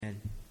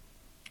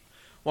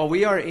Well,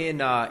 we are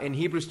in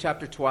Hebrews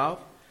chapter 12,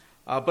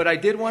 but I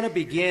did want to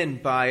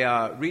begin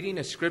by reading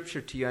a scripture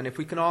to you, and if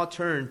we can all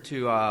turn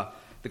to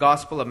the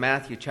Gospel of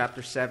Matthew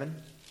chapter 7.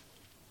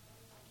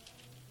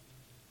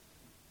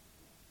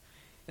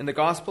 In the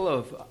Gospel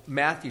of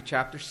Matthew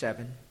chapter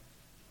 7,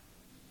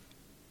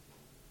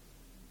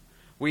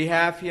 we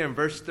have here in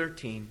verse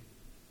 13,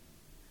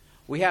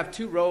 we have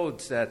two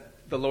roads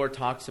that the Lord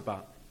talks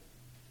about.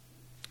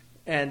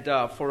 And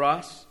for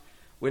us,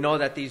 we know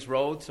that these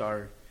roads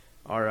are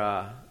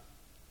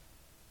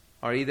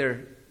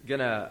either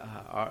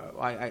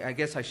I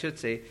guess I should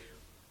say,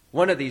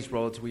 one of these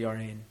roads we are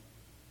in.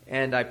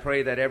 And I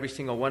pray that every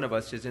single one of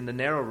us is in the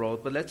narrow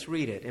road. But let's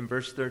read it in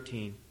verse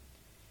 13.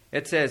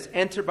 It says,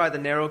 "Enter by the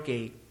narrow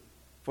gate,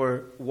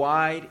 for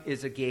wide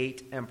is a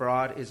gate and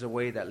broad is a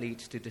way that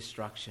leads to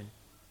destruction.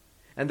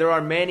 And there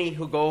are many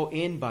who go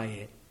in by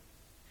it.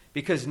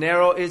 Because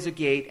narrow is a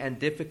gate and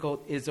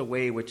difficult is a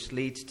way which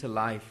leads to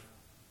life.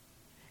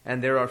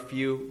 And there are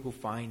few who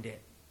find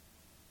it."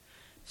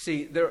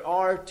 See, there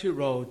are two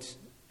roads.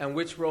 And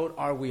which road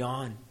are we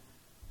on?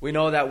 We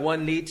know that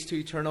one leads to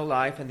eternal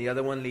life and the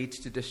other one leads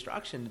to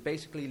destruction. It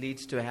basically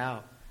leads to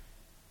hell.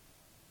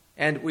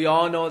 And we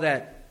all know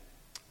that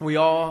we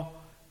all,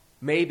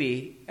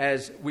 maybe,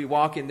 as we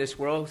walk in this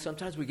world,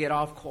 sometimes we get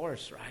off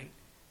course, right?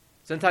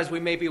 Sometimes we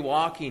may be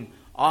walking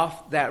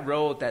off that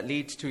road that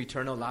leads to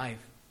eternal life.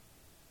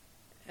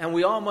 And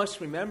we all must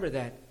remember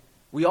that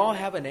we all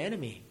have an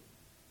enemy.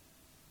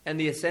 And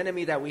this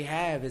enemy that we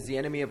have is the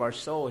enemy of our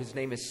soul. His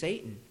name is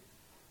Satan.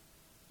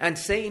 And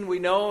Satan, we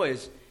know,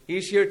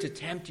 he's here to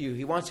tempt you.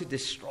 He wants to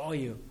destroy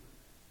you.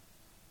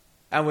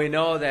 And we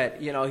know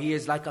that, he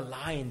is like a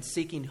lion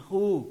seeking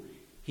who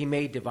he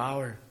may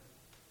devour.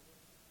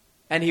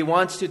 And he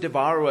wants to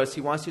devour us.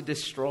 He wants to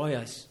destroy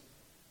us.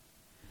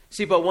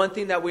 See, but one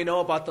thing that we know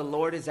about the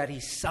Lord is that he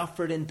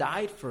suffered and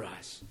died for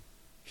us.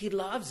 He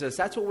loves us.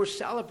 That's what we're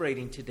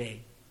celebrating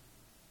today.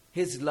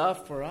 His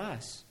love for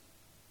us.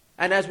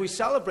 And as we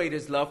celebrate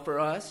his love for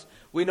us,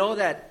 we know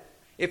that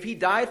if he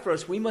died for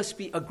us, we must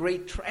be a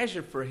great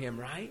treasure for him,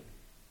 right?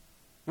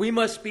 We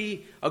must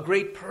be a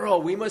great pearl.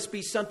 We must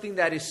be something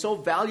that is so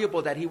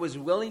valuable that he was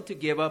willing to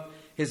give up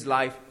his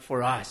life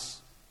for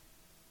us.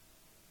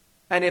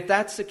 And if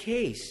that's the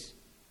case,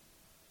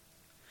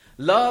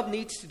 love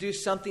needs to do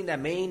something that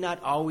may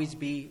not always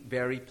be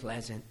very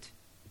pleasant.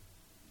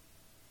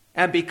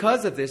 And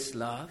because of this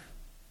love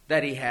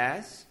that he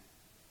has,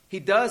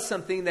 he does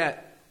something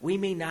that we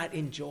may not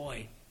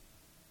enjoy.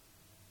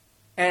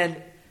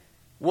 And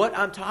what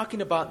I'm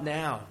talking about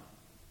now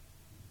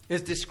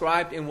is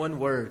described in one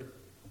word,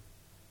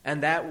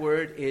 and that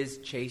word is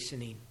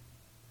chastening.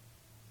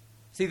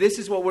 See, this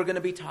is what we're going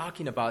to be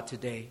talking about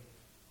today,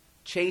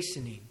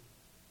 chastening.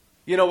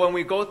 When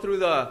we go through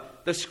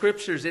the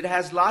scriptures, it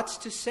has lots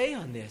to say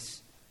on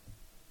this.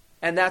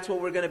 And that's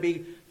what we're going to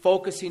be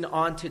focusing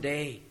on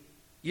today.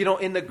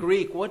 In the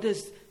Greek, what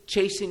does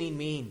chastening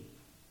mean?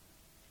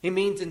 It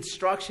means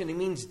instruction. It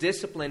means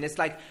discipline. It's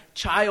like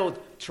child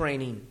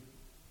training.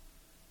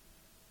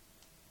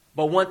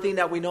 But one thing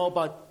that we know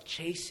about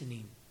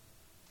chastening,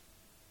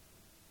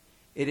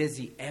 it is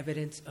the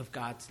evidence of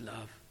God's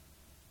love.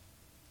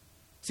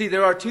 See,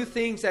 there are two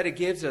things that it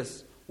gives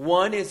us.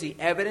 One is the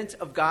evidence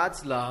of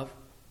God's love.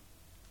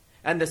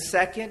 And the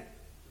second,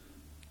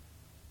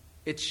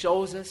 it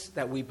shows us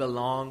that we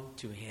belong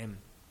to him.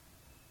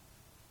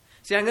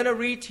 See, I'm going to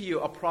read to you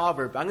a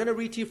proverb. I'm going to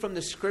read to you from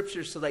the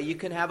scriptures so that you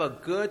can have a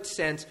good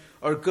sense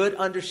or good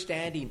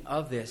understanding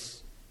of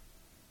this.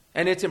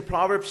 And it's in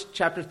Proverbs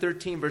chapter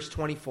 13, verse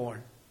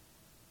 24.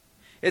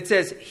 It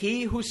says,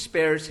 "He who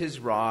spares his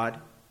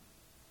rod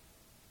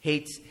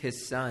hates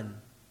his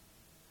son,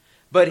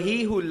 but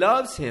he who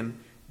loves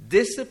him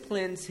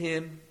disciplines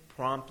him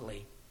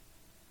promptly."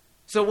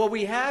 So what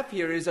we have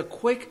here is a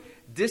quick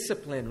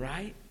discipline,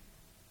 right?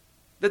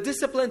 The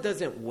discipline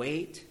doesn't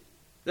wait.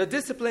 The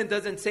discipline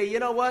doesn't say, you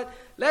know what,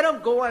 let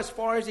him go as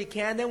far as he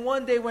can. Then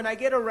one day when I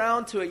get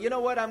around to it, you know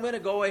what, I'm going to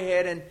go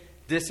ahead and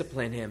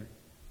discipline him.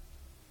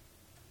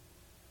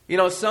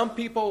 Some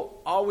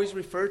people always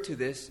refer to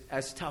this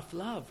as tough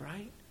love,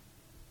 right?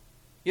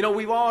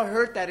 We've all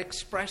heard that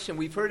expression.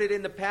 We've heard it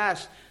in the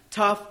past,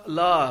 tough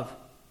love.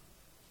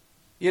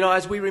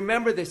 As we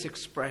remember this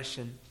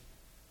expression,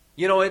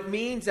 it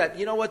means that,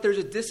 there's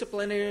a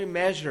disciplinary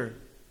measure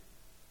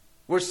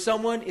where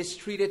someone is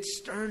treated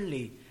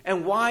sternly.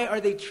 And why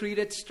are they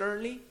treated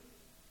sternly?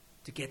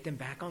 To get them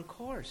back on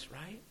course,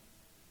 right?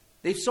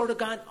 They've sort of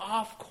gone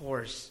off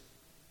course.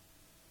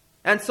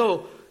 And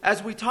so,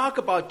 as we talk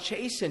about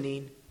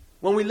chastening,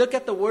 when we look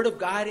at the Word of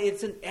God,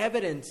 it's an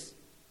evidence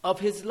of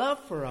his love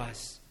for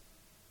us.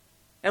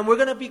 And we're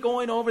going to be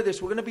going over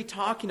this. We're going to be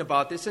talking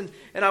about this. And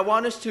I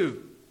want us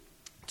to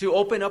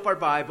open up our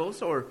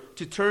Bibles or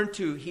to turn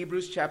to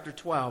Hebrews chapter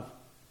 12.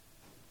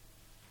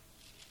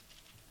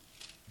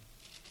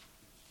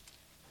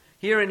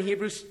 Here in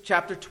Hebrews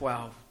chapter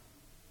 12,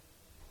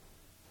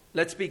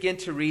 let's begin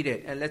to read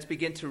it. And let's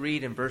begin to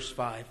read in verse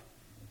 5.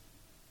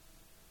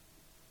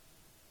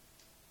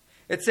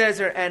 It says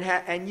there,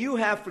 and you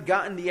have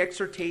forgotten the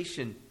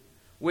exhortation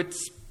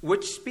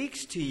which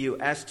speaks to you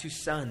as to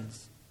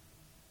sons.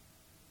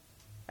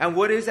 And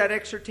what is that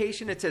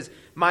exhortation? It says,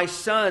 my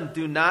son,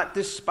 do not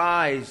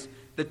despise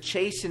the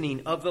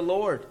chastening of the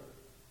Lord,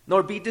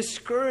 nor be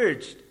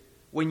discouraged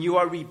when you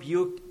are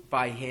rebuked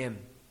by him.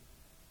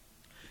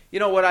 You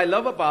know, what I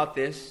love about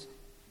this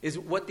is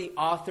what the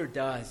author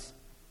does.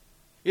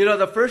 You know,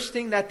 the first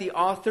thing that the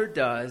author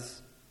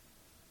does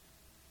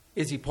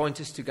is he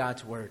points us to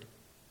God's word.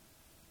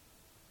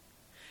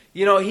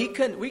 You know,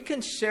 we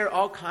can share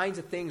all kinds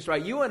of things,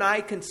 right? You and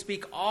I can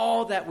speak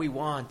all that we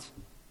want.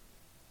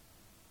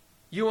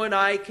 You and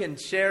I can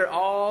share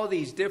all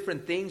these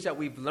different things that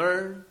we've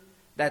learned,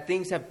 that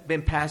things have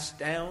been passed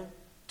down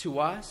to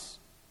us.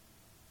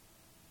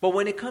 But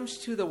when it comes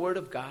to the Word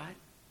of God,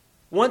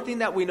 one thing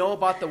that we know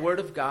about the Word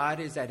of God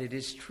is that it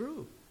is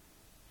true.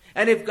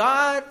 And if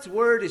God's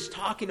Word is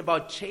talking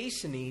about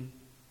chastening,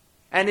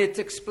 and it's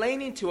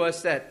explaining to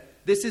us that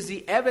this is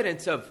the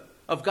evidence of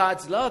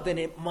God's love, then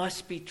it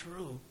must be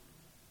true.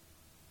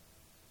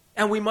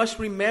 And we must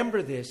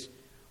remember this.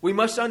 We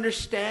must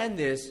understand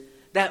this,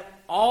 that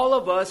all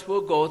of us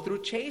will go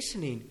through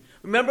chastening.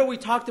 Remember, we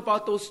talked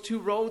about those two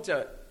roads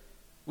that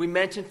we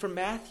mentioned from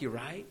Matthew,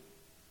 right?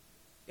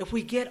 If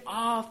we get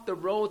off the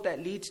road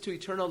that leads to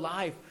eternal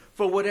life,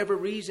 for whatever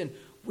reason,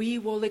 we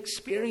will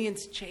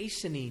experience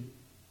chastening,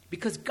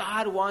 because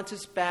God wants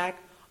us back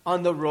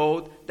on the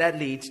road that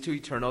leads to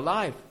eternal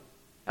life.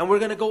 And we're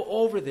going to go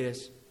over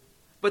this.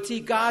 But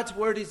see, God's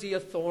word is the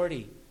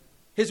authority.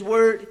 His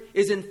word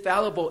is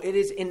infallible. It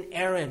is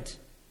inerrant.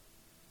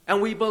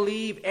 And we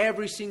believe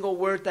every single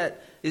word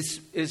that is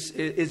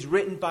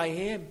written by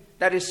him,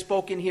 that is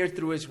spoken here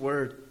through his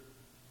word.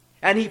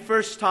 And he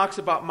first talks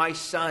about my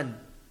son.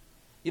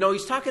 You know,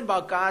 he's talking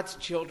about God's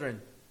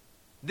children.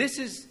 This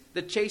is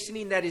the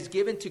chastening that is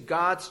given to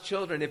God's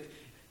children.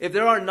 If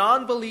there are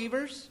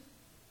non-believers,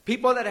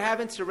 people that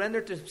haven't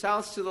surrendered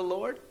themselves to the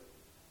Lord,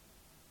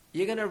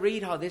 you're going to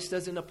read how this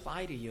doesn't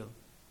apply to you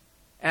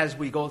as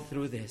we go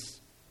through this.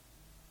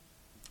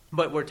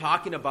 But we're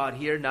talking about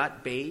here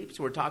not babes.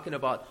 We're talking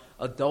about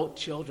adult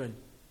children.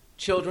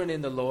 Children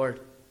in the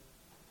Lord.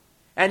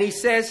 And he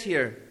says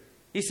here,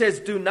 he says,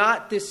 do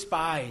not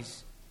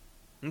despise.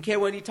 Okay,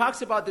 when he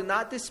talks about do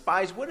not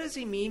despise, what does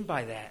he mean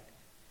by that?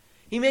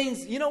 He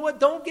means, you know what,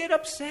 don't get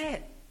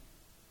upset.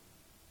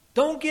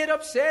 Don't get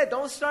upset.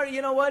 Don't start,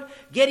 you know what,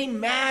 getting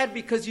mad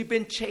because you've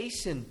been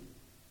chastened.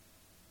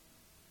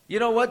 You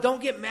know what,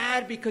 don't get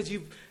mad because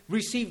you've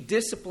received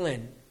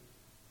discipline.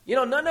 You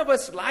know, none of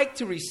us like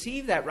to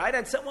receive that, right?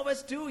 And some of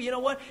us do. You know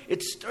what?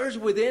 It stirs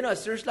within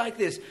us. There's like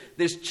this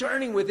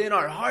churning within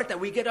our heart that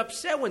we get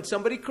upset when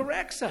somebody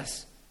corrects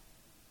us.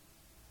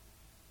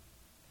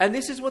 And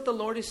this is what the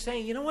Lord is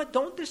saying. You know what?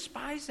 Don't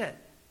despise that.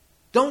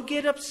 Don't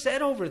get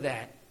upset over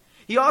that.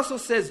 He also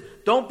says,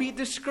 don't be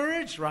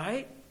discouraged,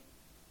 right?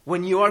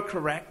 When you are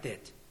corrected.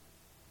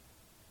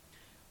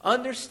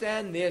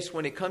 Understand this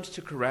when it comes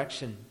to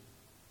correction.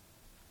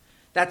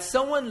 That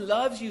someone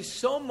loves you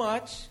so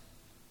much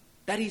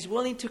that he's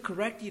willing to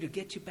correct you to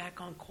get you back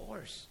on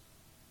course.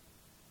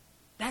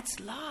 That's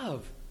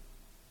love.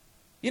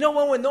 You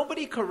know, when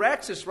nobody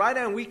corrects us, right,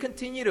 and we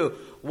continue to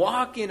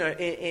walk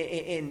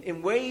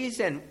in ways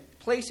and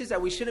places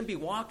that we shouldn't be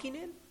walking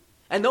in,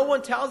 and no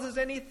one tells us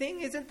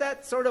anything, isn't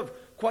that sort of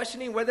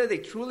questioning whether they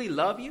truly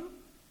love you?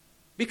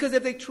 Because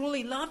if they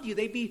truly loved you,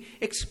 they'd be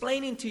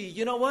explaining to you,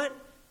 you know what?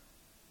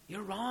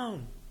 You're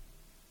wrong.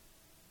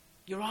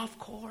 You're off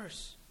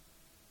course.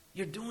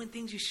 You're doing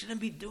things you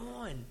shouldn't be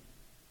doing.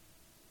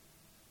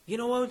 You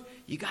know what?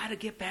 You got to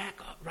get back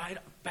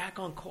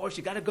on course.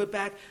 You got to go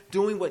back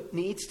doing what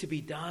needs to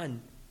be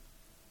done.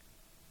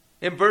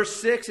 In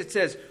verse 6 it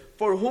says,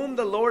 for whom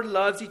the Lord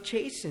loves, he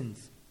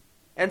chastens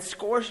and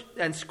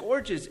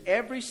scourges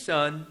every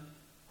son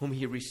whom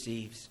he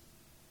receives.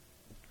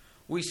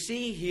 We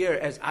see here,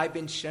 as I've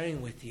been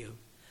sharing with you,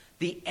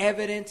 the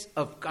evidence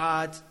of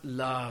God's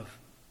love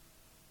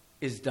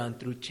is done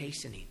through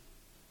chastening.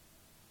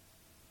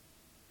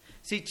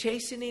 See,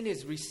 chastening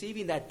is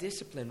receiving that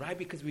discipline, right?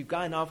 Because we've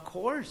gotten off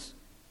course.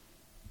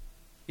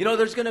 You know,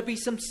 there's going to be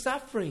some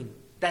suffering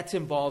that's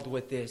involved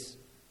with this.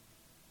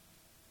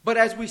 But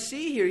as we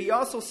see here, he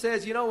also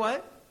says, you know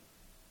what?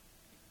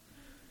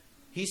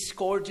 He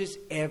scourges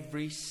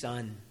every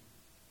son.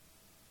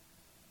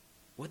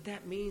 What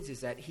that means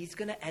is that he's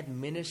going to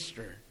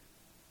administer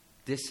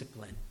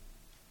discipline.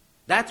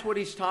 That's what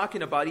he's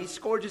talking about. He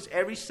scourges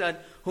every son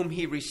whom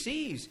he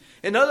receives.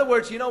 In other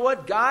words, you know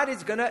what? God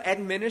is going to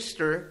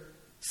administer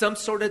some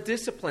sort of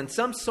discipline,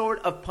 some sort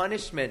of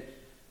punishment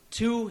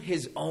to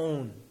his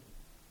own.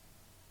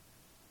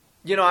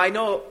 You know, I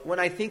know when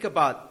I think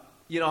about,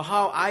 you know,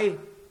 how I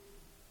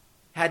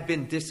had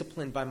been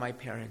disciplined by my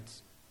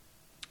parents.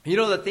 You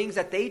know, the things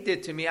that they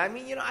did to me, I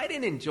mean, you know, I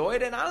didn't enjoy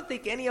it, and I don't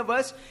think any of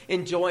us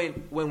enjoy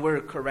it when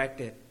we're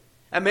corrected.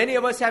 And many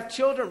of us have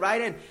children,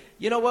 right? And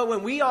you know what,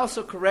 when we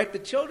also correct the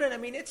children, I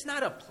mean, it's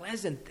not a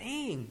pleasant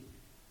thing.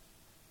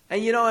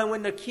 And you know, and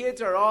when the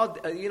kids are all,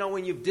 you know,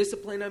 when you've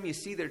disciplined them, you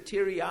see their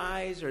teary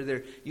eyes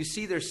or you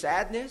see their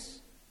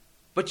sadness.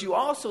 But you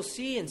also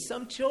see in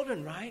some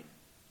children, right,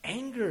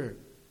 anger.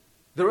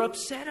 They're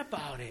upset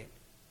about it.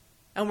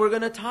 And we're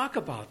going to talk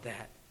about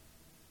that.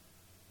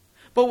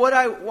 But what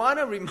I want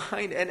to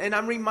remind, and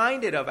I'm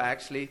reminded of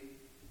actually,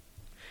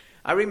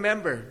 I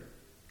remember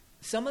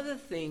some of the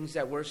things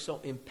that were so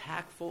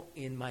impactful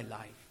in my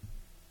life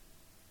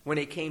when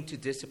it came to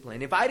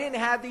discipline. If I didn't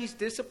have these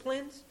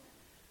disciplines,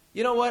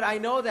 you know what, I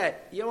know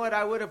that, you know what,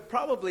 I would have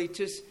probably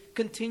just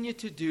continued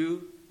to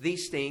do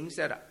these things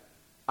that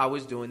I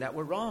was doing that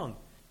were wrong.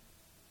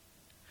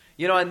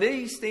 You know, and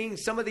these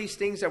things, some of these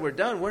things that were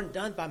done weren't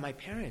done by my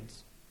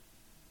parents.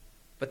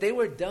 But they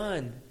were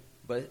done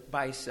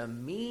by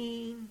some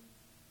mean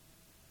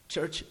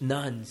church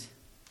nuns.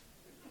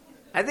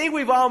 I think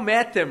we've all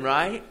met them,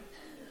 right?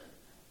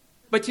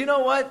 But you know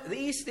what?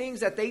 These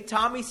things that they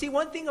taught me. See,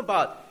 one thing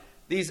about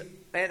these,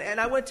 and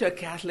I went to a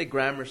Catholic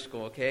grammar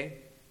school, okay?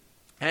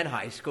 And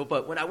high school.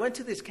 But when I went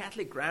to this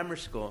Catholic grammar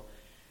school,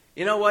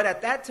 you know what?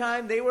 At that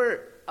time, they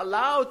were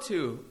allowed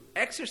to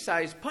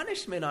exercise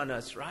punishment on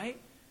us, right?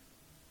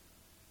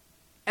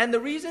 And the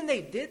reason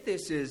they did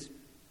this is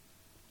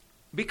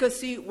because,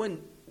 see,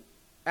 when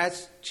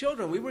as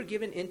children, we were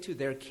given into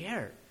their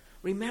care.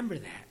 Remember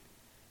that.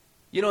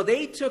 You know,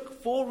 they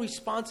took full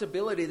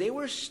responsibility. They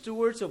were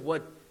stewards of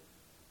what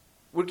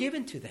were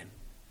given to them.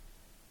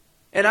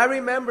 And I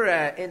remember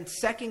in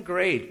second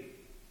grade,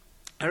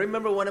 I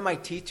remember one of my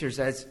teachers,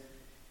 I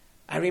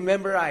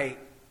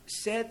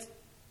said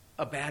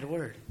a bad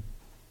word.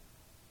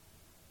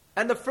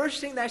 And the first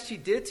thing that she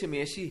did to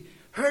me is she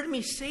heard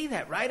me say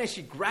that, right? And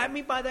she grabbed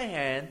me by the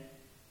hand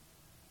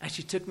and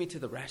she took me to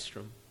the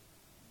restroom.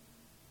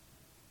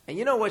 And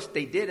you know what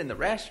they did in the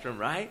restroom,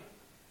 right?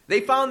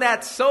 They found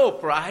that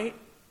soap, right?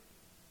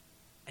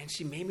 And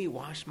she made me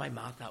wash my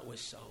mouth out with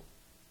soap.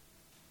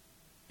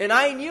 And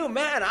I knew,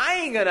 man, I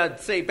ain't going to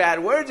say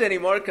bad words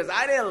anymore because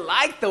I didn't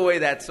like the way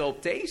that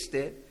soap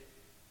tasted.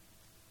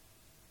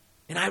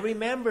 And I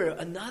remember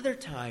another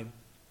time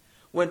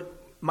when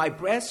my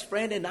best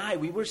friend and I,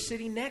 we were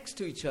sitting next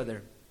to each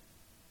other.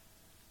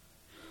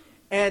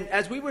 And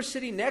as we were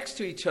sitting next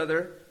to each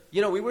other,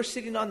 you know, we were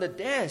sitting on the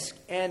desk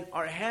and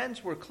our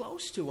hands were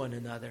close to one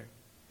another.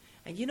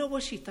 And you know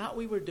what she thought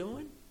we were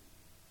doing?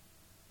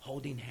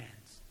 Holding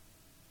hands.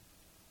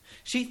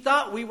 She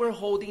thought we were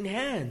holding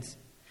hands.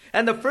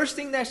 And the first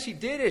thing that she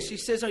did is she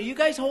says, "Are you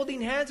guys holding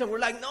hands?" And we're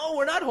like, "No,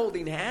 we're not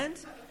holding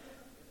hands."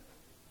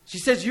 She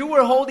says, "You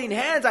were holding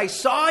hands. I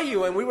saw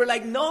you." And we were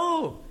like,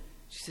 "No."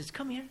 She says,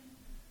 "Come here."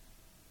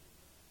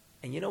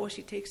 And you know what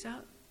she takes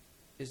out?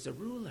 Is the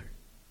ruler.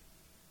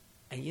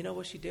 And you know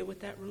what she did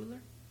with that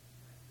ruler?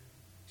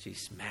 She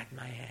smacked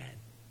my hand.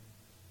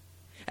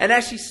 And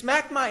as she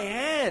smacked my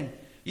hand,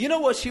 you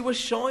know what she was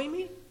showing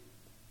me?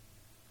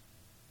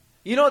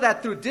 You know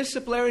that through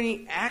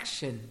disciplinary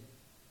action,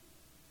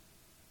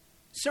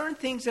 certain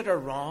things that are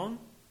wrong,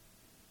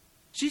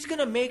 she's going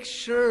to make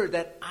sure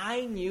that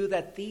I knew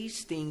that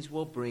these things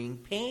will bring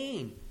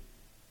pain.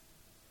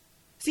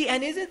 See,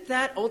 and isn't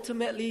that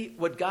ultimately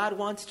what God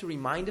wants to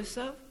remind us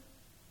of?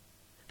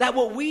 That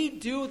what we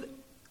do,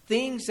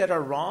 things that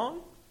are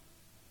wrong,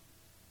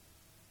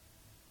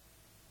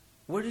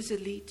 where does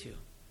it lead to?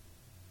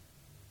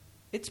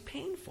 It's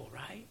painful,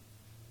 right?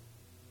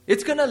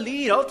 It's going to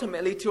lead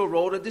ultimately to a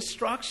road of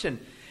destruction.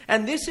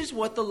 And this is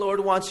what the Lord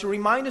wants to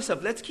remind us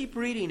of. Let's keep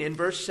reading in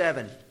verse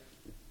 7.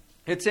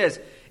 It says,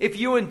 "If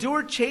you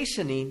endure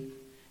chastening,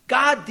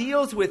 God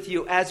deals with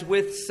you as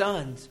with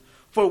sons.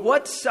 For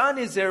what son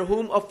is there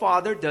whom a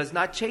father does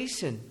not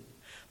chasten?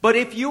 But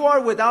if you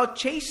are without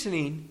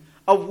chastening,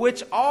 of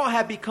which all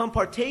have become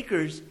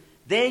partakers,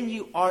 then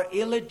you are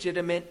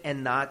illegitimate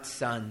and not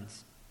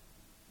sons."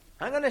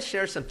 I'm going to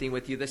share something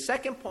with you. The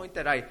second point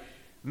that I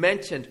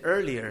mentioned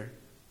earlier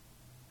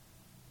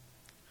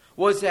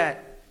was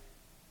that,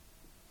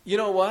 you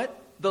know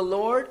what? The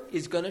Lord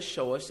is going to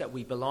show us that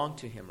we belong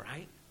to Him,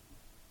 right?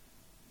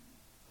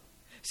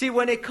 See,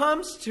 when it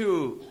comes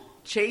to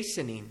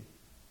chastening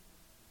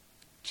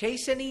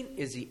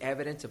is the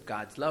evidence of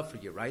God's love for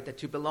you, right?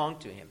 That you belong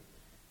to Him.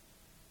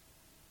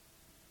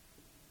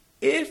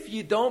 If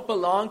you don't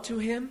belong to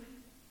Him,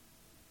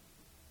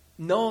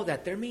 know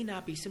that there may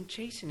not be some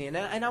chastening.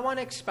 And I want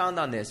to expound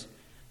on this.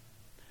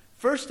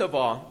 First of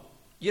all,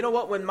 you know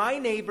what? When my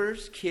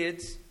neighbors'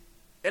 kids,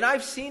 and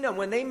I've seen them,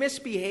 when they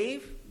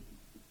misbehave,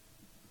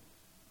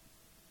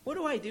 what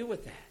do I do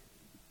with that?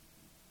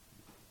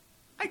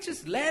 I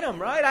just let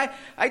them, right?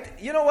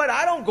 You know what?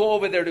 I don't go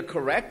over there to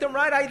correct them,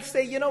 right? I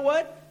say, you know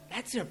what?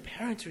 That's their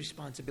parents'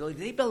 responsibility.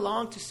 They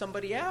belong to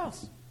somebody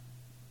else.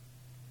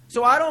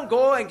 So I don't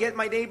go and get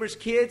my neighbor's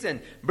kids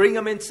and bring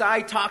them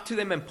inside, talk to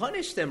them, and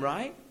punish them,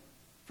 right?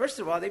 First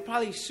of all, they'd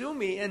probably sue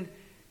me, and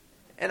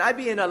I'd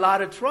be in a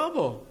lot of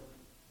trouble.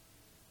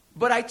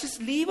 But I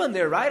just leave them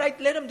there, right? I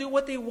let them do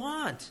what they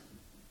want.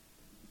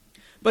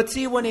 But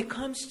see, when it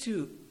comes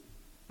to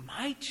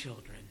my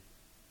children,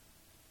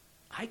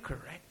 I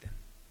correct them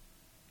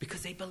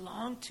because they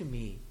belong to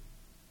me.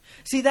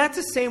 See, that's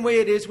the same way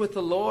it is with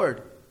the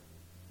Lord.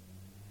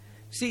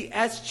 See,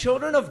 as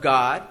children of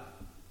God,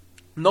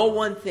 know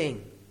one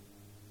thing.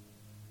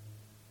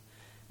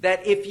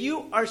 that if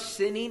you are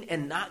sinning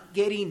and not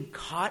getting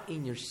caught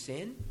in your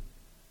sin,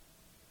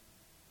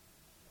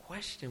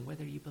 question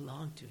whether you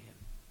belong to him.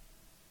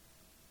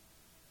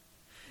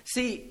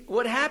 See,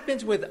 what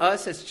happens with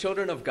us as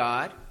children of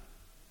God,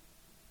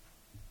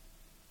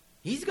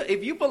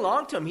 if you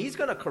belong to him, he's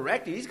going to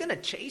correct you. He's going to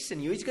chasten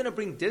you. He's going to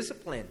bring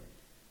discipline.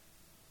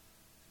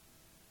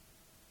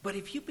 But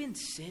if you've been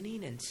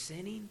sinning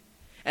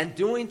and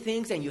doing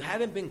things and you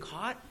haven't been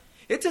caught,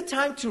 it's a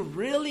time to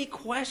really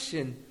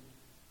question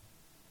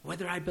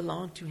whether I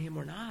belong to him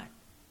or not.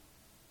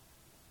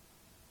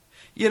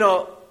 You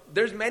know,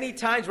 there's many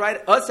times,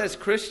 right, us as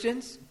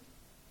Christians,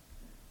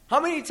 how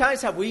many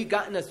times have we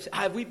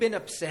been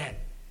upset?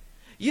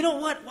 You know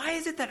what? Why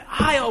is it that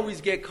I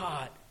always get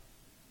caught?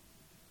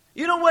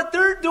 You know what?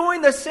 They're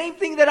doing the same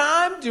thing that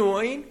I'm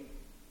doing,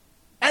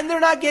 and they're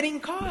not getting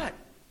caught.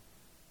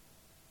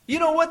 You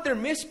know what? They're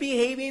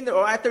misbehaving,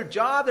 or at their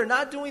job, they're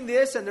not doing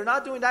this, and they're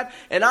not doing that,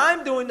 and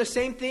I'm doing the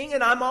same thing,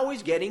 and I'm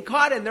always getting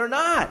caught, and they're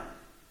not.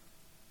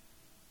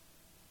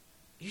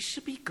 You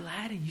should be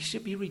glad, and you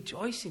should be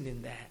rejoicing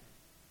in that.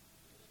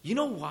 You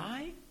know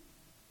why?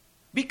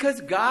 Because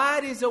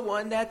God is the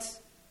one that's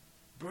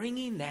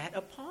bringing that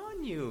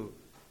upon you.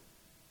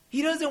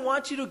 He doesn't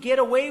want you to get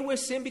away with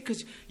sin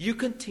because you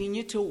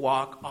continue to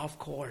walk off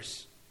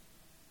course.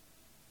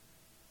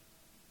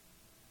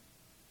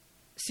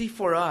 See,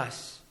 for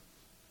us,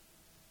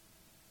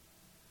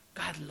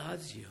 God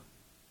loves you.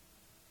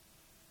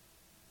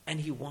 And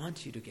he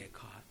wants you to get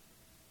caught.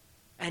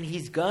 And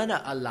he's going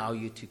to allow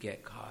you to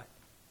get caught.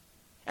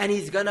 And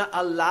he's going to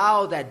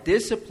allow that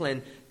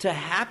discipline to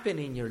happen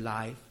in your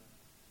life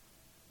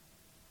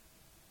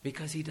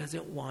because he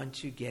doesn't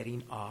want you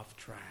getting off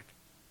track.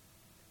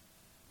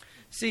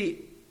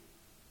 See,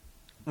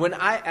 when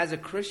as a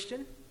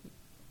Christian,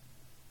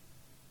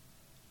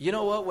 you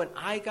know what? When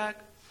I got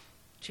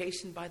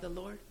chastened by the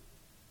Lord,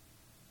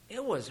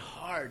 it was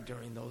hard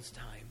during those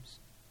times.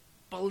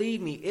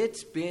 Believe me,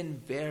 it's been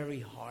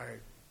very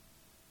hard.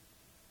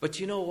 But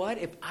you know what?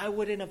 If I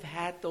wouldn't have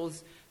had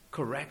those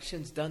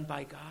corrections done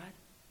by God,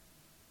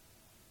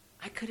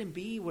 I couldn't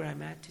be where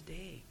I'm at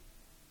today.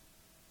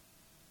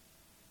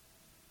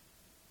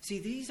 See,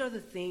 these are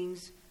the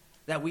things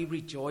that we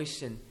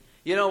rejoice in.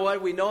 You know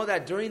what? We know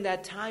that during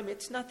that time,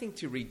 it's nothing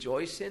to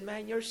rejoice in,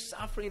 man. You're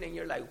suffering and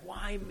you're like,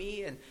 why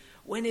me? And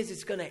when is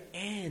this going to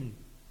end?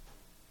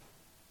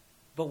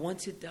 But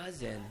once it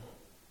does end,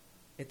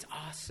 it's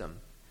awesome.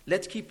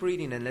 Let's keep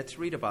reading and let's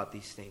read about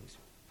these things.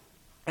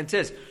 And it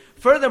says,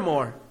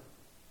 furthermore,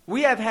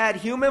 we have had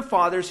human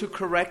fathers who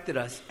corrected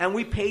us, and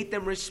we paid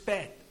them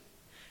respect.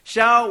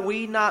 Shall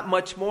we not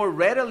much more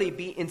readily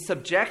be in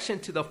subjection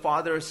to the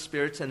Father of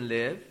spirits and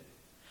live?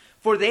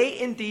 For they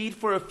indeed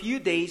for a few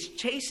days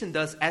chastened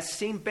us as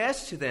seemed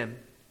best to them,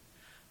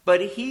 but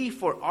he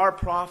for our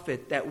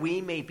profit, that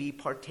we may be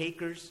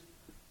partakers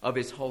of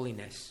his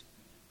holiness.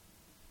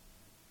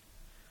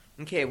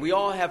 Okay, we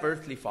all have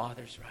earthly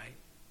fathers, right?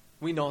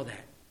 We know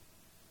that.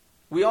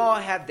 We all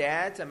have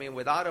dads. I mean,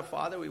 without a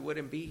father, we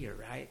wouldn't be here,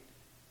 right?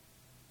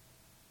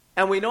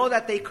 And we know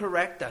that they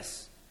correct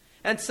us.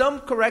 And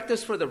some correct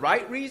us for the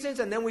right reasons,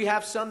 and then we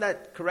have some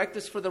that correct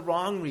us for the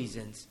wrong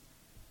reasons.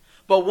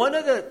 But one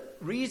of the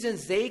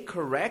reasons they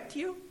correct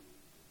you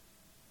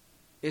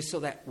is so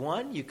that,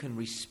 one, you can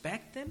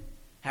respect them,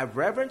 have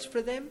reverence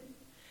for them,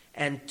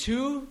 and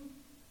two,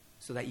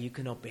 so that you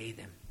can obey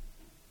them.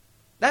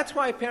 That's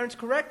why parents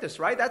correct us,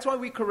 right? That's why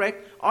we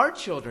correct our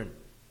children.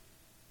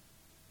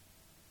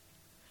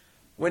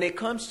 When it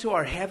comes to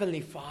our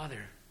Heavenly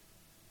Father,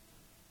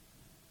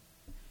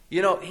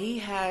 you know, he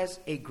has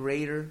a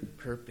greater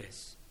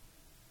purpose.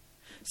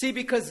 See,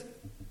 because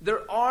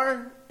there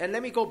are, and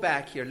let me go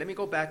back here. Let me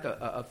go back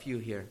a few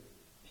here.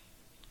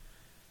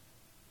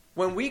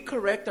 When we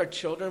correct our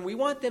children, we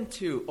want them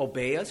to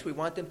obey us. We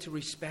want them to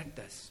respect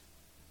us.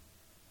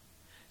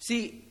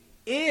 See,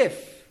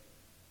 if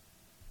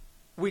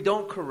we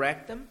don't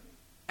correct them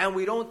and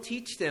we don't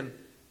teach them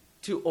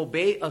to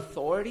obey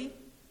authority,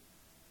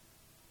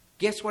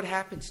 guess what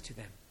happens to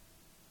them?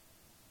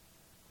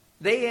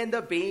 They end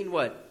up being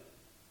what?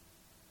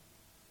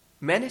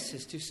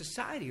 Menaces to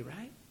society,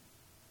 right?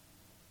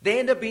 They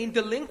end up being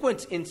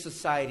delinquents in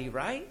society,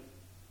 right?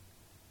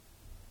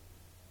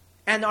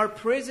 And our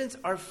prisons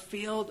are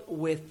filled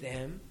with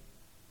them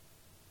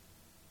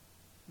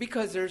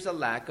because there's a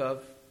lack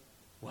of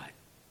what?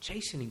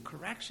 Chastening,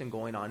 correction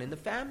going on in the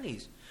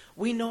families.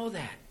 We know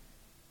that.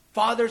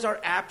 Fathers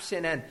are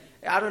absent, and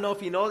I don't know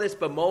if you know this,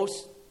 but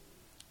most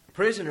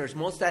prisoners,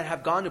 most that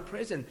have gone to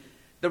prison,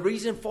 the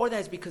reason for that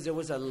is because there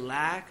was a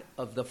lack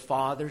of the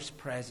father's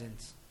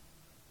presence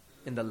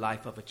in the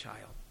life of a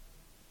child.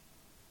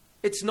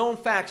 It's known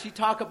facts. You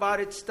talk about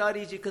it,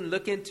 studies, you can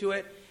look into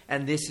it,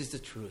 and this is the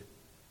truth.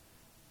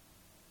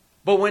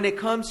 But when it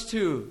comes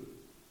to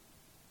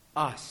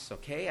us,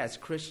 okay, as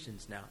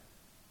Christians now,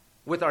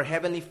 with our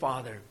Heavenly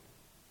Father,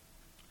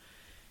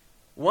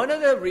 one of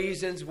the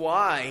reasons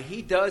why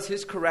he does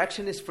his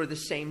correction is for the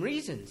same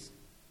reasons.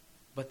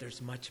 But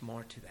there's much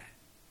more to that.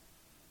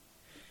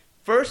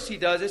 First, he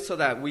does it so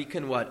that we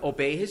can what?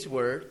 Obey his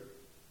word.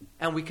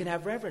 And we can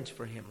have reverence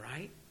for him,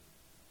 right?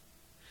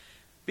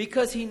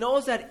 Because he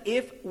knows that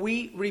if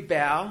we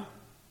rebel,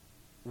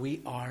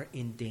 we are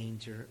in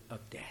danger of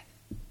death.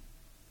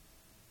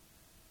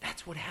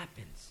 That's what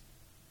happens.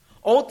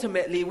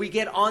 Ultimately, we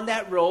get on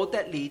that road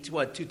that leads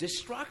what? To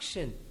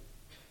destruction.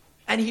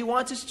 And he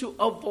wants us to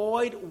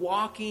avoid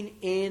walking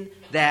in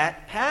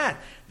that path.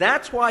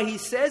 That's why he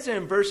says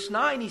in verse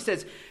 9, he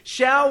says,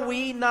 shall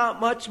we not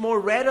much more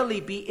readily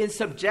be in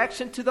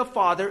subjection to the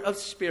Father of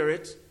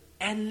spirits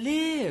and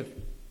live?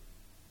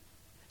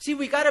 See,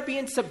 we got to be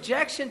in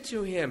subjection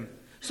to him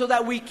so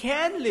that we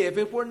can live.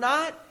 If we're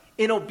not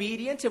in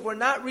obedience, if we're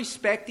not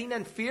respecting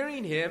and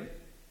fearing him,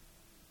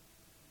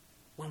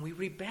 when we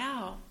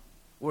rebel,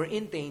 we're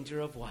in danger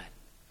of what?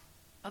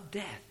 Of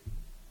death.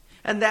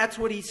 And that's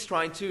what he's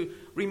trying to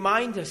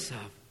remind us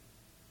of.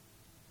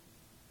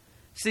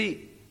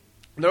 See,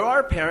 there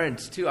are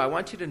parents too, I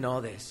want you to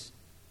know this,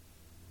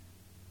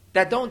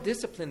 that don't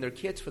discipline their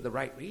kids for the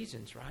right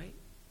reasons, right?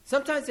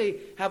 Sometimes they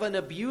have an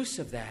abuse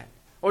of that,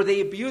 or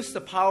they abuse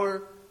the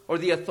power or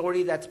the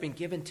authority that's been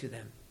given to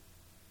them.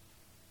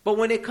 But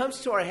when it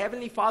comes to our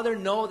Heavenly Father,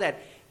 know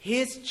that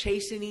his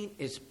chastening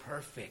is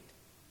perfect.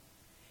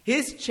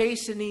 His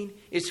chastening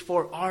is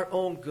for our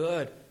own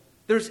good.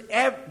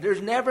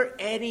 There's never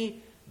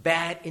any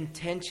bad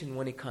intention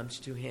when it comes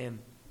to him.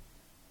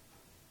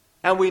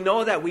 And we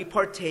know that we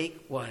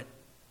partake what?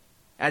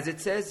 As it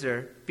says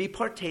there, be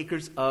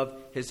partakers of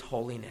his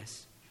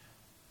holiness.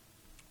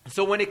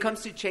 So when it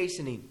comes to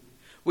chastening,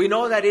 we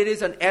know that it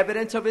is an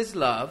evidence of his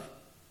love,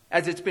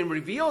 as it's been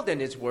revealed in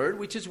his word.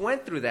 We just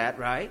went through that,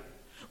 right?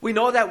 We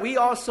know that we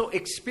also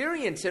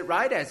experience it,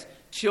 right, as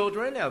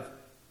children of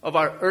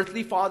our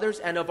earthly fathers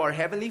and of our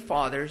heavenly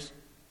fathers.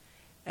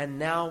 And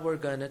now we're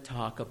going to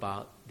talk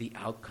about the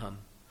outcome.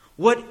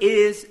 What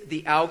is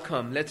the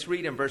outcome? Let's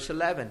read in verse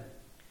 11.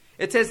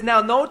 It says,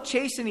 now no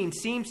chastening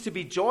seems to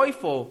be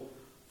joyful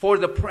for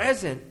the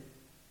present,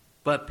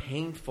 but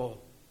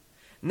painful.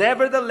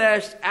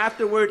 Nevertheless,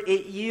 afterward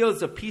it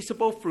yields a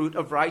peaceable fruit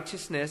of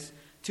righteousness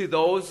to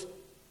those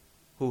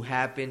who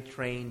have been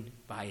trained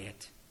by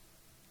it.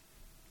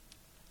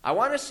 I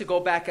want us to go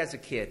back as a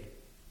kid.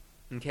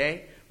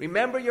 Okay?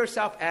 Remember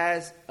yourself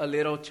as a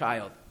little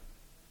child.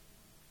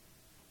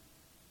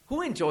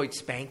 Who enjoyed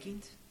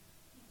spankings?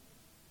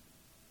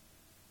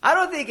 I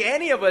don't think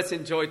any of us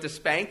enjoyed the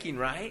spanking,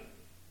 right?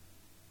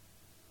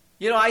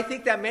 You know, I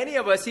think that many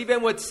of us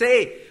even would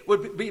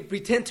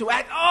pretend to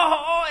act,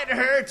 oh, it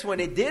hurts, when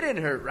it didn't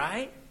hurt,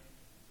 right?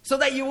 So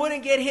that you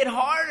wouldn't get hit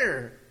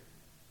harder.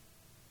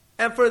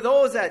 And for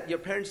those that your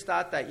parents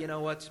thought that, you know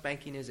what,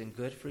 spanking isn't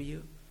good for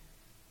you.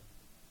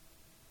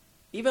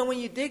 Even when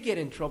you did get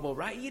in trouble,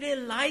 right? You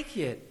didn't like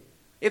it.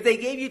 If they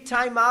gave you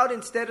time out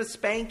instead of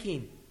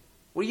spanking,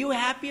 were you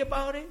happy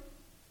about it?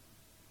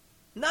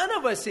 None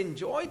of us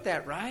enjoyed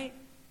that, right?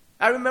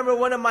 I remember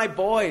one of my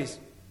boys,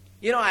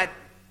 you know, I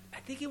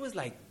think he was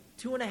like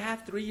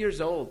 2.5, 3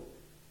 years old.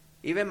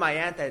 Even my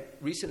aunt that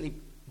recently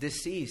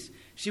deceased,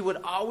 she would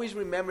always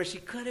remember, she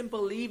couldn't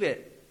believe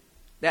it,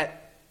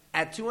 that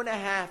at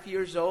 2.5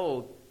 years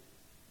old,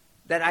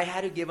 that I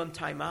had to give him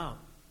time out.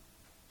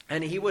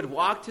 And he would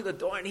walk to the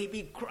door and he'd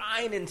be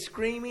crying and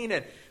screaming,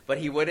 but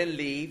he wouldn't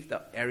leave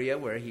the area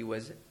where he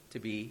was to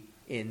be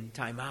in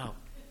timeout.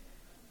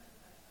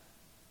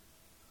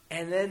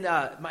 And then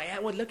my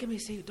aunt would look at me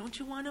and say, don't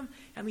you want him?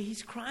 I mean,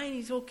 he's crying.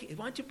 He's okay.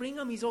 Why don't you bring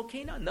him? He's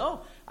okay now.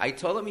 No. I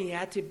told him he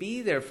had to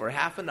be there for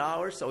half an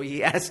hour, so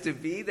he has to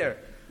be there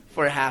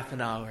for half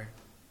an hour.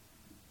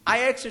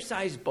 I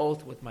exercise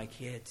both with my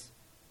kids.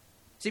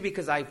 See,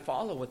 because I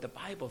follow what the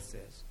Bible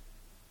says.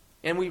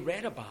 And we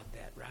read about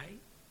that, right?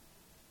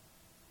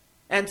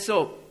 And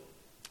so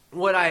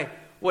what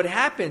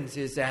happens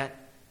is that,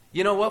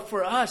 you know what,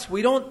 for us,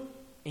 we don't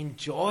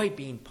enjoy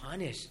being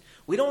punished.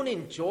 We don't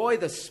enjoy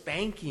the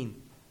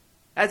spanking.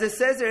 As it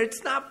says there,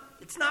 it's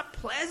not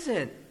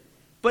pleasant,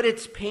 but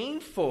it's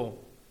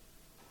painful.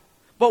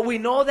 But we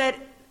know that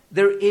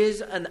there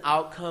is an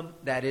outcome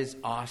that is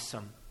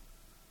awesome.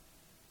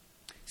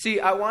 See,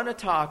 I want to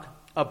talk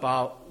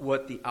about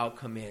what the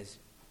outcome is.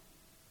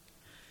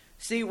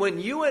 See, when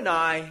you and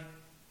I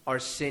are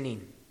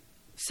sinning,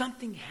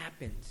 something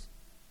happens.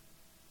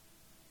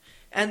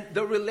 And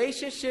the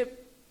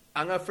relationship,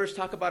 I'm going to first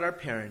talk about our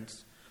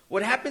parents.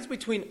 What happens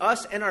between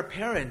us and our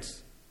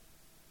parents,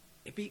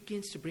 it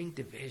begins to bring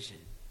division.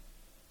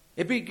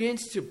 It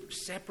begins to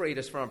separate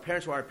us from our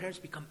parents, where our parents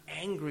become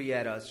angry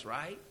at us,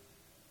 right?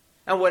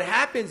 And what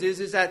happens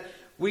is that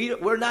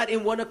we're not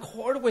in one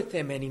accord with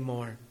them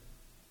anymore.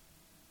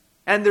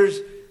 And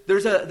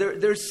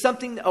there's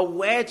something, a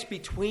wedge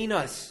between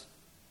us.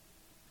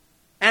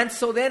 And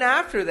so then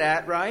after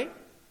that, right,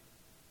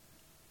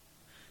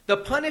 the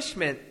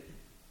punishment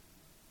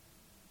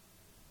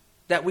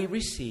that we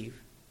receive,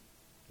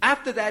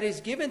 after that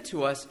is given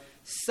to us,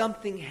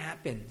 something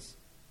happens.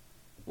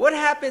 What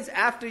happens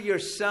after your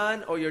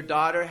son or your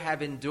daughter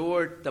have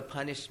endured the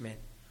punishment?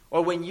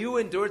 Or when you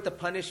endured the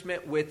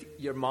punishment with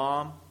your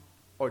mom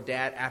or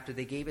dad after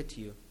they gave it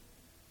to you?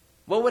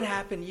 What would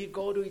happen? You'd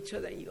go to each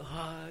other and you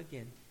hug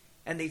and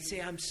And they'd say,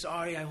 I'm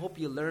sorry, I hope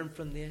you learn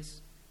from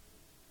this.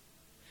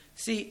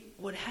 See,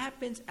 what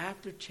happens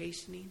after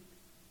chastening,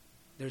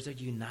 there's a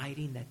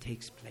uniting that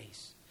takes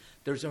place.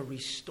 There's a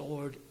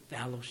restored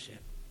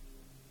fellowship.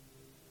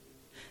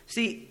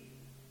 See,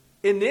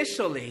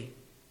 initially,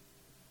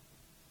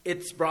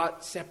 it's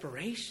brought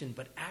separation,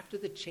 but after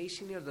the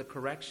chastening or the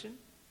correction,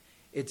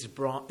 it's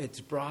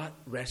brought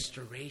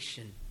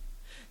restoration.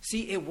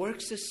 See, it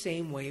works the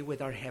same way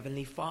with our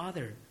Heavenly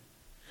Father.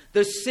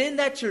 The sin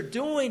that you're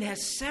doing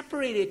has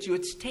separated you.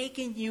 It's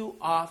taken you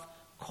off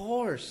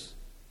course.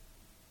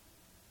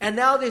 And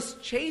now this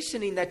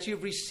chastening that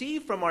you've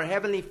received from our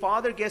Heavenly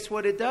Father, guess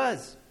what it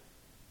does?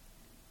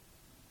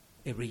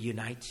 It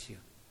reunites you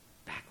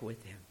back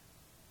with Him.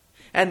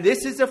 And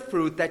this is a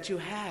fruit that you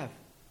have.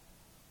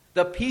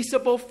 The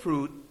peaceable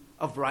fruit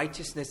of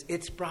righteousness.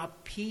 It's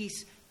brought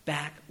peace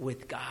back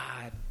with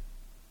God.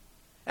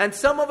 And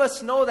some of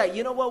us know that,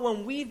 you know what,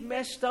 when we've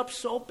messed up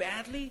so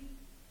badly,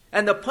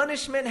 and the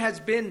punishment has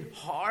been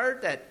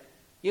hard, that,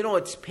 you know,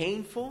 it's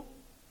painful,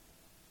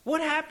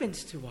 what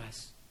happens to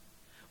us?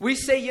 We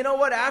say, you know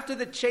what, after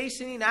the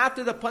chastening,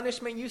 after the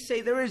punishment, you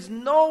say, there is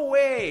no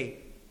way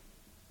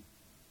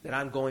that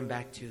I'm going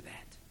back to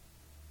that.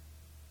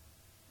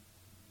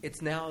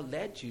 It's now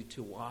led you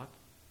to walk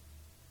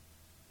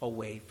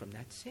away from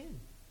that sin,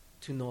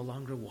 to no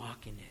longer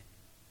walk in it.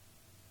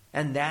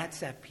 And that's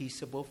that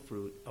peaceable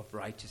fruit of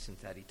righteousness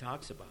that he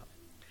talks about.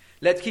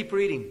 Let's keep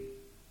reading.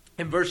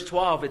 In verse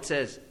 12 it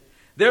says,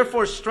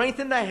 therefore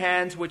strengthen the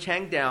hands which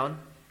hang down,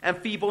 and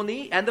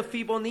the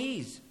feeble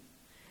knees,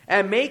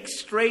 and make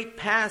straight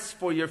paths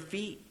for your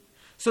feet,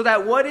 so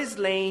that what is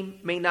lame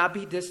may not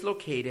be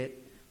dislocated,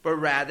 but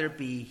rather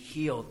be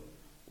healed.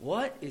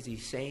 What is he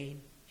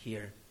saying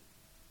here?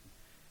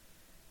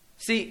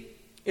 See,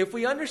 if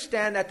we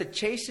understand that the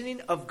chastening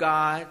of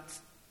God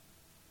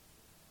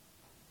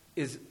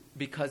is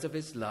because of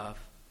his love,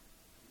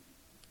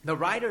 the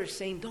writer is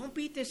saying, don't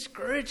be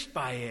discouraged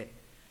by it.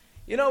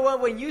 You know what?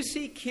 When you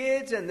see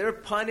kids and they're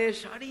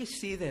punished, how do you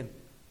see them?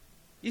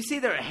 You see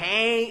their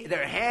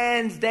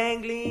hands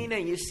dangling,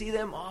 and you see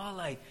them all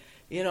like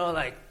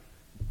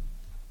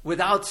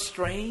without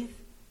strength.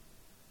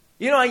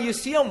 You know, and you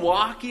see them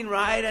walking,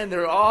 right, and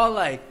they're all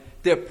like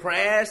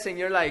depressed, and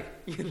you're like,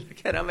 you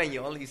look at them and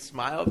you only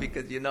smile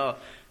because you know,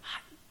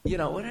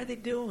 what are they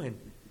doing?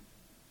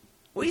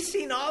 We've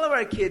seen all of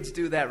our kids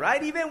do that,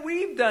 right? Even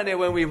we've done it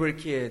when we were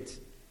kids.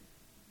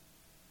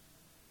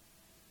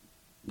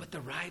 But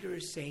the writer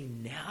is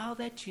saying, now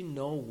that you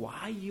know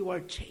why you are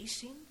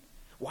chastened,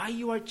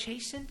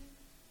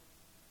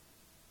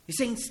 he's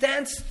saying,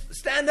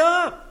 stand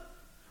up,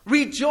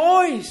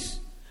 rejoice,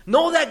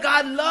 know that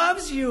God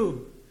loves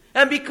you.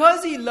 And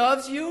because he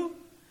loves you,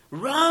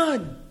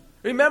 run.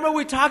 Remember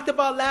we talked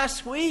about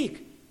last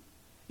week.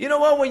 You know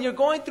what? When you're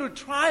going through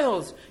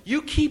trials,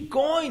 you keep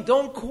going.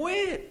 Don't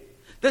quit.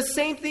 The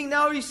same thing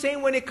now he's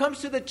saying when it comes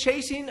to the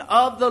chastening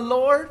of the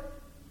Lord,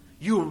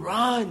 you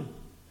run.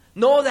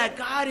 Know that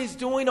God is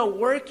doing a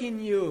work in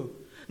you.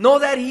 Know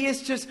that he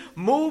is just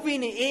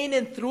moving in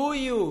and through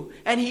you.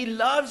 And he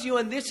loves you.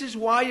 And this is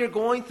why you're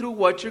going through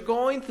what you're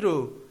going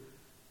through.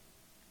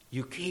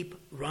 You keep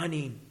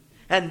running.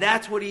 And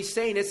that's what he's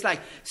saying. It's like,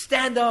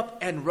 stand up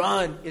and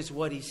run is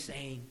what he's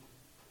saying.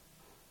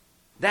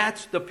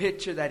 That's the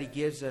picture that he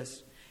gives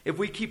us. If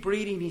we keep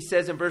reading, he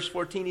says in verse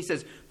 14, he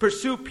says,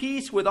 pursue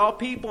peace with all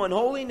people and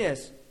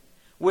holiness,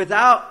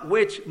 without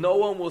which no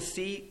one will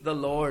see the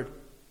Lord.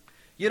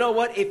 You know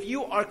what? If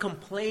you are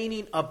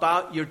complaining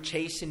about your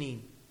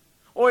chastening,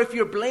 or if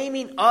you're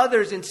blaming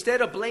others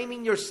instead of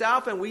blaming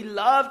yourself, and we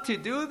love to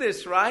do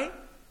this, right?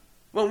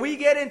 When we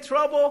get in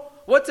trouble,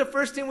 what's the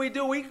first thing we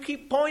do? We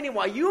keep pointing,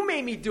 well, you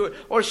made me do it,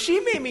 or she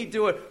made me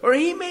do it, or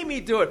he made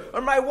me do it,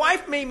 or my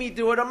wife made me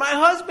do it, or my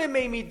husband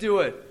made me do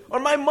it, or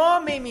my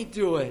mom made me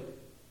do it.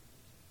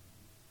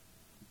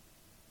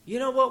 You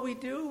know what we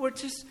do? We're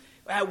just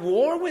at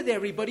war with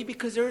everybody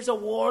because there's a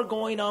war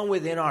going on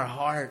within our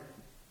heart.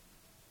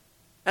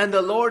 And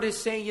the Lord is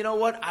saying, you know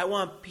what? I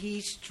want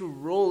peace to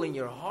rule in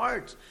your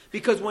hearts.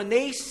 Because when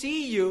they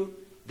see you,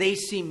 they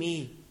see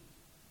me.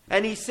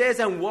 And he says,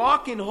 and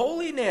walk in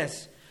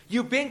holiness.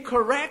 You've been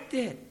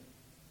corrected.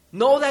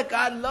 Know that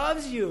God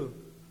loves you.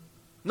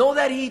 Know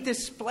that he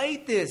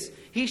displayed this.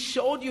 He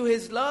showed you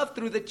his love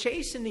through the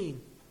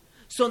chastening.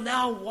 So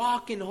now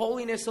walk in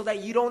holiness so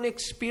that you don't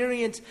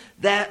experience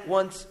that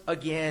once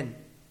again.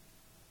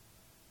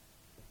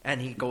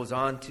 And he goes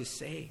on to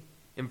say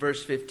in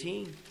verse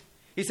 15,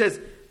 he says,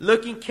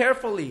 looking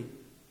carefully,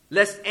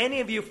 lest any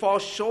of you fall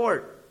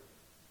short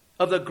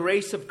of the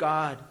grace of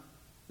God,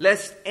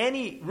 lest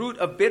any root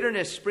of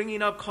bitterness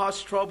springing up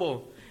cause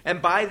trouble,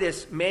 and by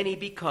this many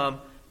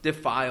become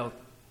defiled.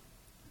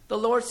 The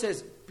Lord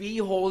says, be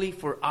holy,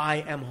 for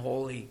I am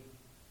holy.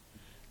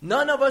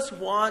 None of us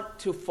want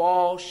to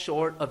fall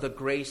short of the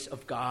grace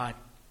of God.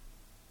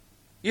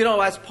 You know,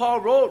 as Paul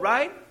wrote,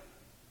 right?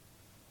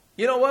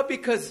 You know what?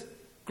 Because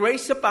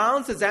grace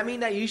abounds, does that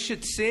mean that you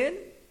should sin?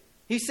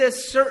 He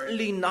says,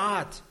 certainly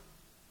not.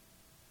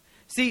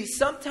 See,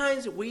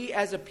 sometimes we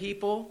as a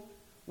people,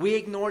 we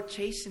ignore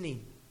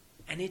chastening.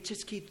 And it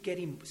just keeps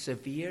getting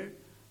severe,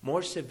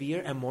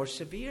 and more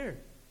severe.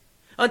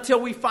 Until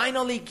we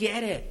finally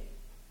get it.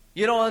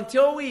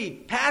 Until we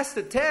pass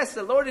the test,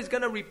 the Lord is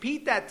going to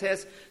repeat that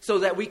test so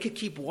that we could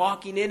keep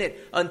walking in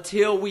it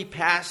until we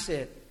pass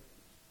it.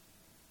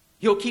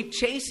 He'll keep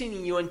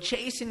chastening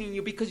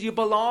you because you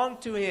belong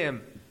to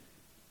Him.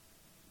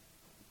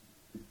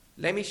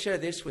 Let me share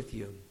this with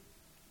you.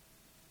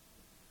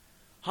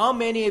 How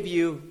many of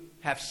you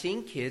have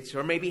seen kids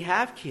or maybe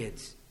have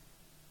kids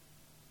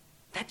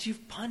that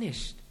you've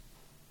punished?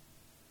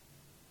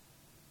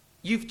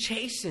 You've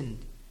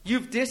chastened.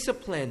 You've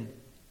disciplined.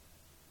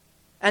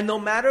 And no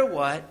matter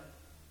what,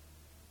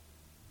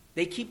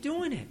 they keep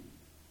doing it.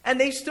 And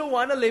they still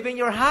want to live in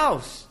your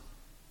house.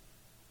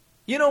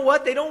 You know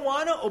what? They don't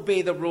want to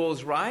obey the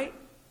rules, right?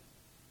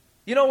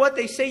 You know what?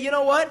 They say, you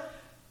know what?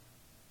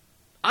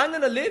 I'm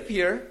going to live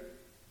here.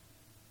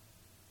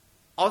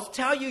 I'll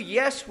tell you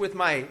yes with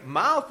my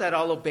mouth that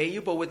I'll obey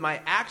you, but with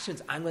my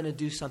actions, I'm going to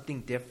do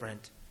something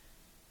different.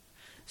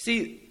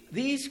 See,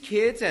 these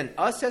kids and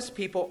us as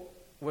people,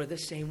 we're the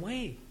same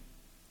way.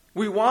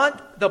 We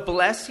want the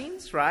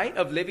blessings, right,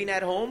 of living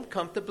at home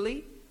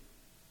comfortably,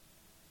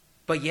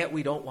 but yet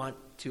we don't want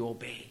to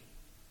obey.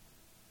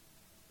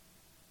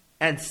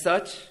 And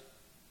such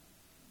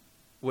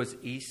was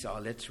Esau.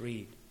 Let's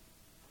read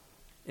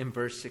in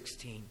verse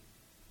 16.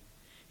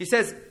 He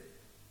says,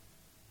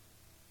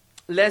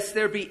 lest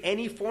there be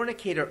any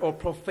fornicator or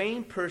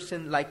profane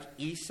person like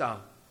Esau,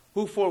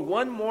 who for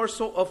one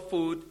morsel of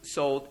food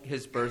sold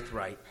his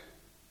birthright.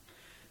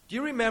 Do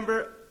you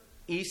remember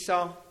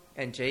Esau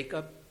and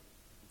Jacob?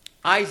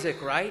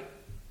 Isaac, right?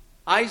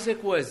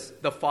 Isaac was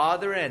the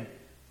father, and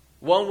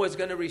one was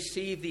going to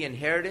receive the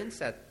inheritance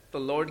that the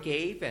Lord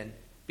gave and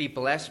be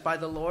blessed by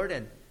the Lord,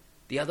 and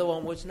the other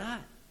one was not.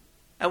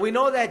 And we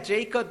know that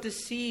Jacob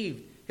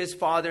deceived his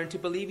father into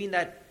believing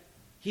that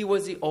he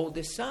was the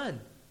oldest son.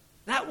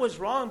 That was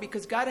wrong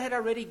because God had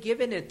already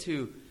given it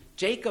to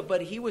Jacob,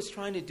 but he was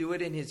trying to do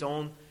it in his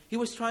own. He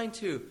was trying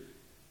to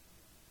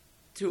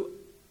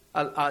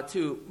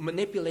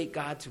manipulate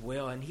God's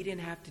will, and he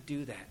didn't have to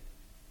do that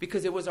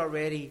because it was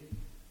already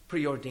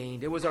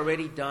preordained. It was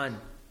already done.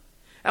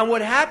 And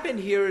what happened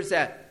here is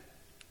that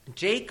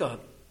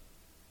Jacob,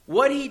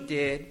 what he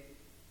did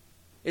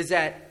is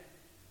that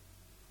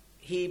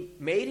he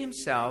made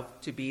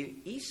himself to be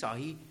Esau.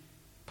 He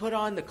put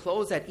on the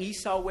clothes that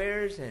Esau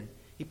wears, and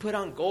he put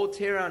on gold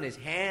hair on his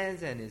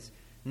hands and his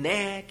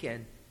neck,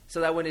 and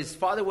so that when his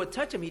father would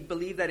touch him, he'd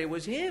believe that it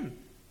was him.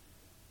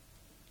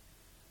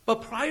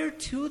 But prior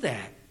to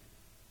that,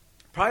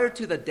 prior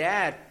to the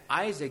dad,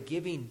 Isaac,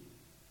 giving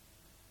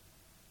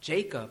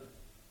Jacob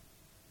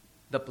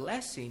the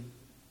blessing,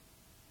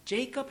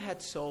 Jacob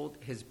had sold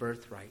his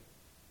birthright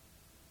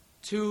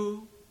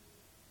to,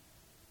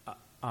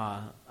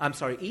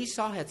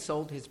 Esau had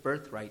sold his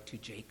birthright to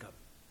Jacob.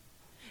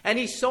 And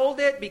he sold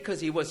it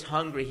because he was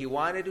hungry. He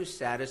wanted to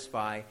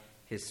satisfy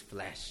his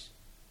flesh.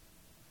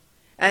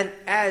 And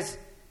as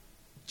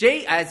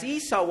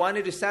Esau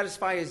wanted to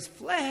satisfy his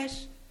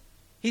flesh,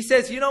 he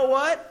says, you know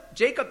what?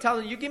 Jacob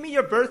tells him, you give me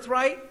your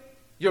birthright,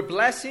 your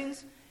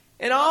blessings,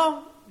 and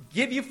I'll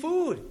give you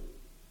food.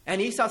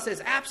 And Esau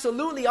says,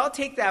 absolutely, I'll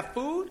take that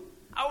food.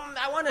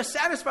 I want to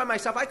satisfy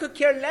myself. I could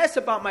care less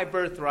about my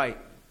birthright.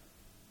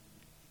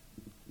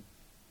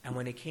 And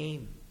when it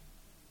came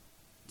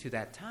to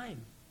that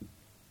time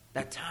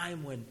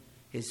when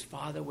his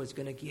father was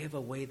going to give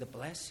away the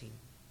blessing,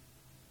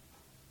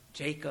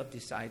 Jacob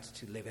decides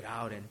to live it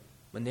out and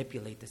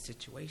manipulate the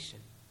situation.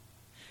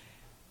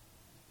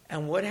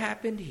 And what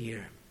happened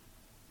here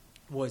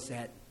was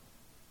that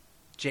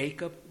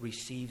Jacob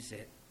receives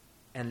it.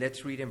 And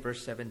let's read in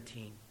verse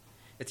 17.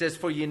 It says,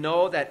 for you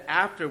know that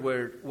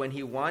afterward, when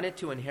he wanted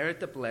to inherit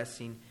the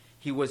blessing,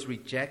 he was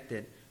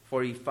rejected,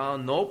 for he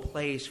found no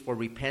place for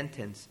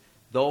repentance,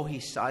 though he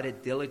sought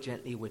it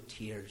diligently with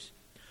tears.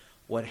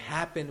 What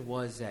happened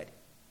was that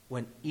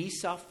when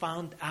Esau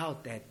found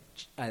out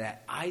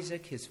that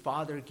Isaac, his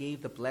father,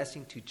 gave the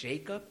blessing to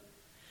Jacob,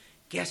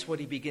 guess what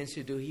he begins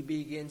to do? He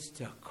begins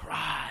to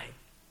cry.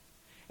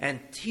 And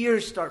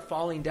tears start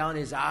falling down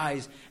his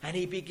eyes, and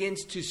he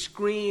begins to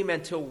scream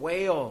and to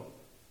wail.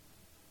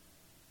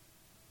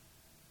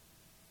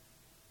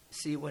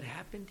 See, what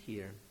happened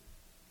here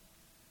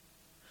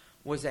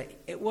was that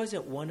it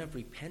wasn't one of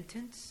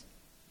repentance.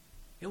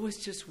 It was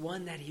just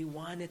one that he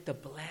wanted the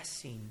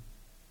blessing.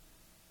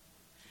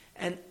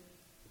 And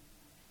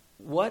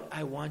what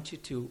I want you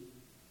to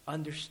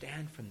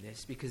understand from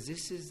this, because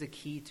this is the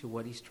key to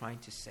what he's trying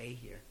to say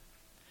here.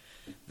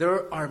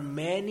 There are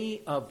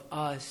many of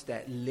us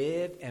that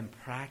live and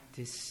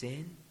practice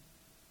sin.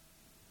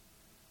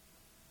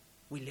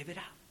 We live it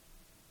out.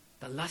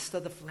 The lust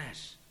of the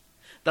flesh,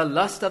 the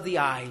lust of the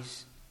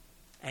eyes,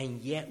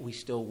 and yet we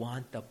still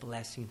want the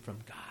blessing from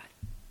God.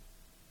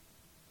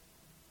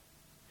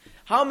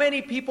 How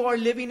many people are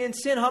living in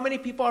sin? How many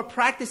people are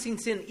practicing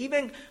sin?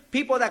 Even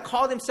people that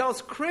call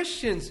themselves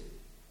Christians,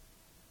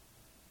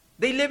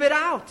 they live it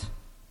out.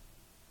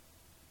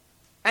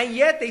 And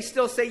yet they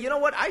still say, you know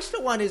what? I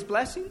still want his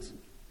blessings.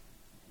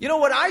 You know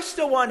what? I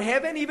still want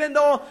heaven, even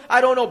though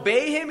I don't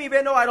obey him,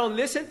 even though I don't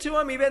listen to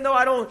him, even though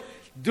I don't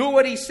do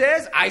what he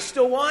says, I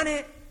still want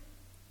it.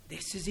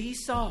 This is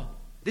Esau.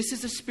 This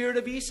is the spirit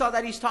of Esau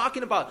that he's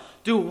talking about.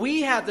 Do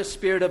we have the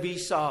spirit of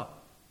Esau?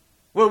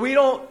 Where we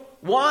don't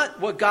want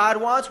what God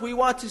wants. We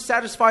want to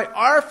satisfy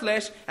our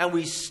flesh, and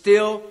we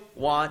still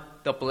want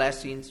the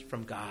blessings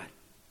from God.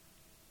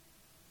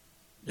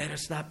 Let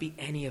us not be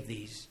any of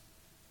these.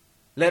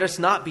 Let us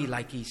not be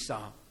like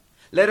Esau.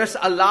 Let us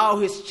allow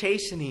his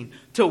chastening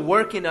to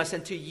work in us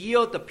and to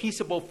yield the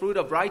peaceable fruit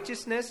of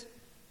righteousness.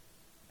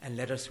 And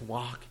let us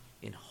walk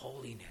in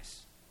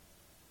holiness.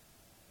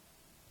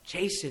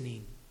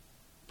 Chastening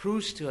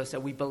proves to us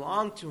that we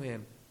belong to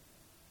him,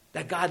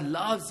 that God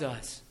loves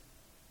us.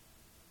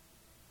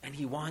 And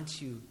he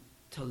wants you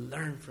to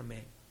learn from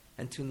it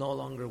and to no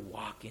longer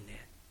walk in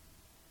it.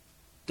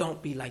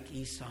 Don't be like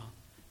Esau,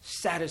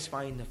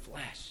 satisfying the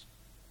flesh.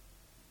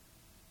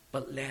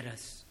 But let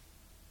us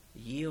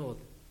yield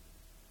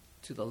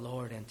to the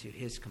Lord and to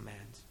his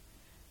commands.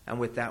 And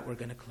with that, we're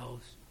going to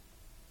close.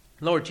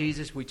 Lord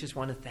Jesus, we just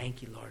want to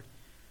thank you, Lord,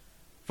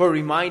 for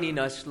reminding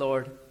us,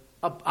 Lord,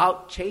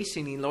 about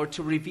chastening, Lord,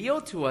 to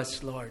reveal to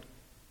us, Lord,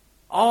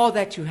 all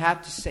that you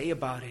have to say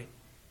about it.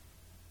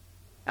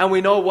 And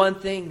we know one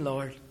thing,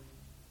 Lord,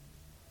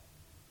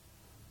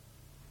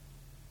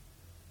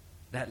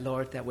 that,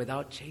 Lord, that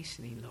without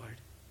chastening, Lord,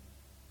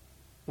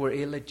 we're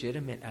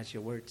illegitimate, as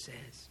your word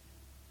says.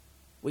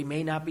 We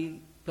may not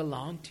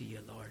belong to you,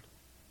 Lord.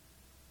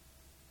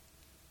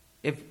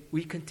 If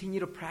we continue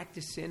to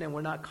practice sin and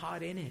we're not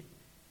caught in it,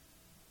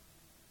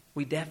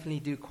 we definitely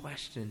do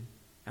question,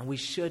 and we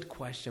should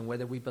question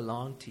whether we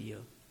belong to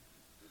you.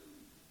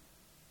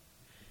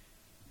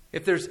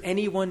 If there's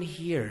anyone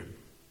here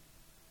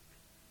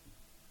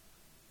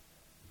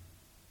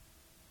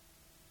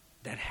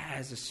that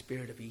has a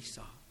spirit of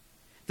Esau,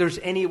 if there's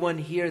anyone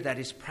here that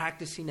is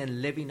practicing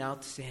and living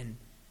out sin,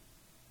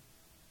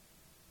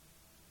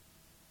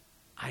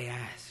 I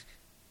ask,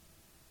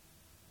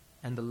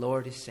 and the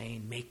Lord is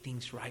saying, make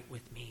things right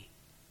with me.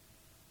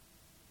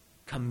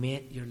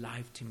 Commit your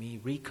life to me.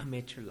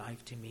 Recommit your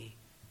life to me.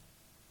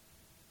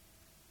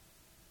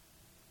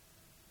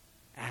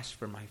 Ask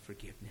for my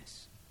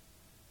forgiveness.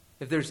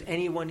 If there's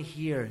anyone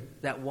here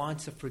that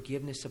wants the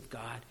forgiveness of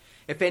God,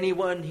 if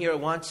anyone here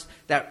wants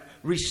that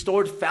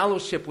restored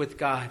fellowship with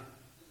God,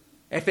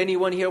 if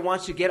anyone here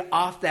wants to get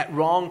off that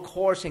wrong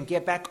course and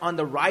get back on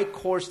the right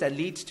course that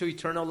leads to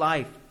eternal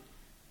life,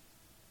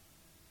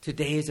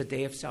 today is a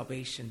day of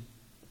salvation.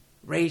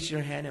 Raise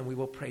your hand and we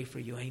will pray for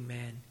you.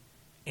 Amen.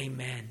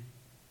 Amen.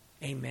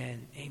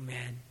 Amen.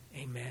 Amen.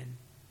 Amen.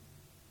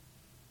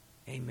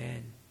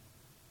 Amen.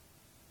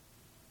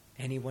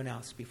 Anyone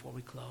else before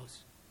we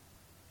close?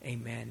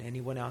 Amen.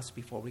 Anyone else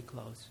before we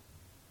close?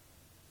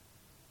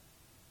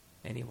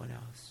 Anyone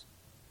else?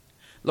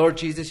 Lord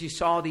Jesus, you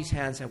saw these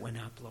hands that went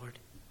up, Lord.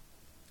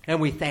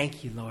 And we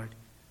thank you, Lord,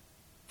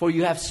 for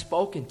you have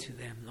spoken to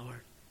them,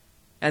 Lord.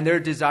 And their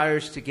desire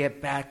is to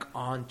get back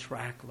on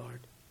track, Lord.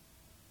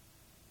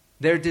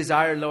 Their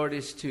desire, Lord,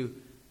 is to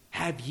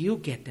have you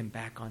get them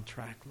back on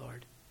track,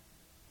 Lord.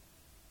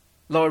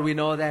 Lord, we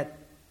know that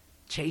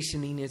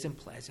chastening isn't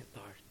pleasant,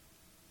 Lord.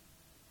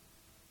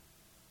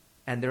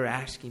 And they're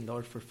asking,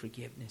 Lord, for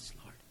forgiveness,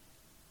 Lord.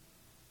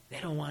 They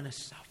don't want to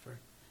suffer.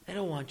 They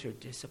don't want your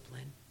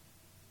discipline.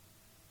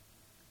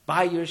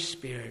 By your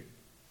Spirit,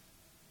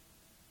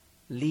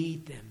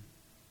 lead them,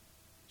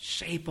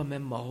 shape them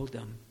and mold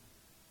them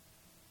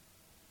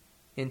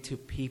into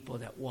people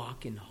that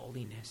walk in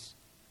holiness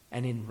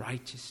and in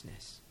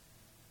righteousness.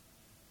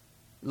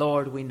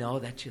 Lord, we know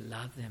that you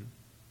love them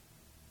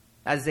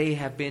as they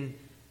have been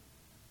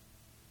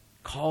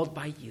called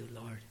by you,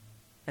 Lord,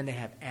 and they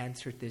have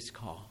answered this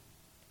call.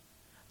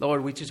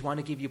 Lord, we just want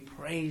to give you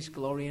praise,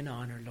 glory, and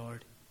honor,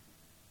 Lord,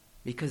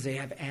 because they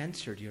have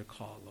answered your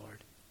call,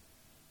 Lord.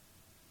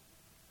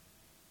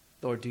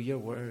 Lord, do your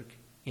work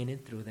in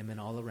and through them and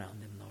all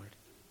around them, Lord.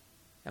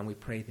 And we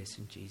pray this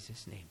in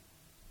Jesus' name.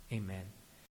 Amen.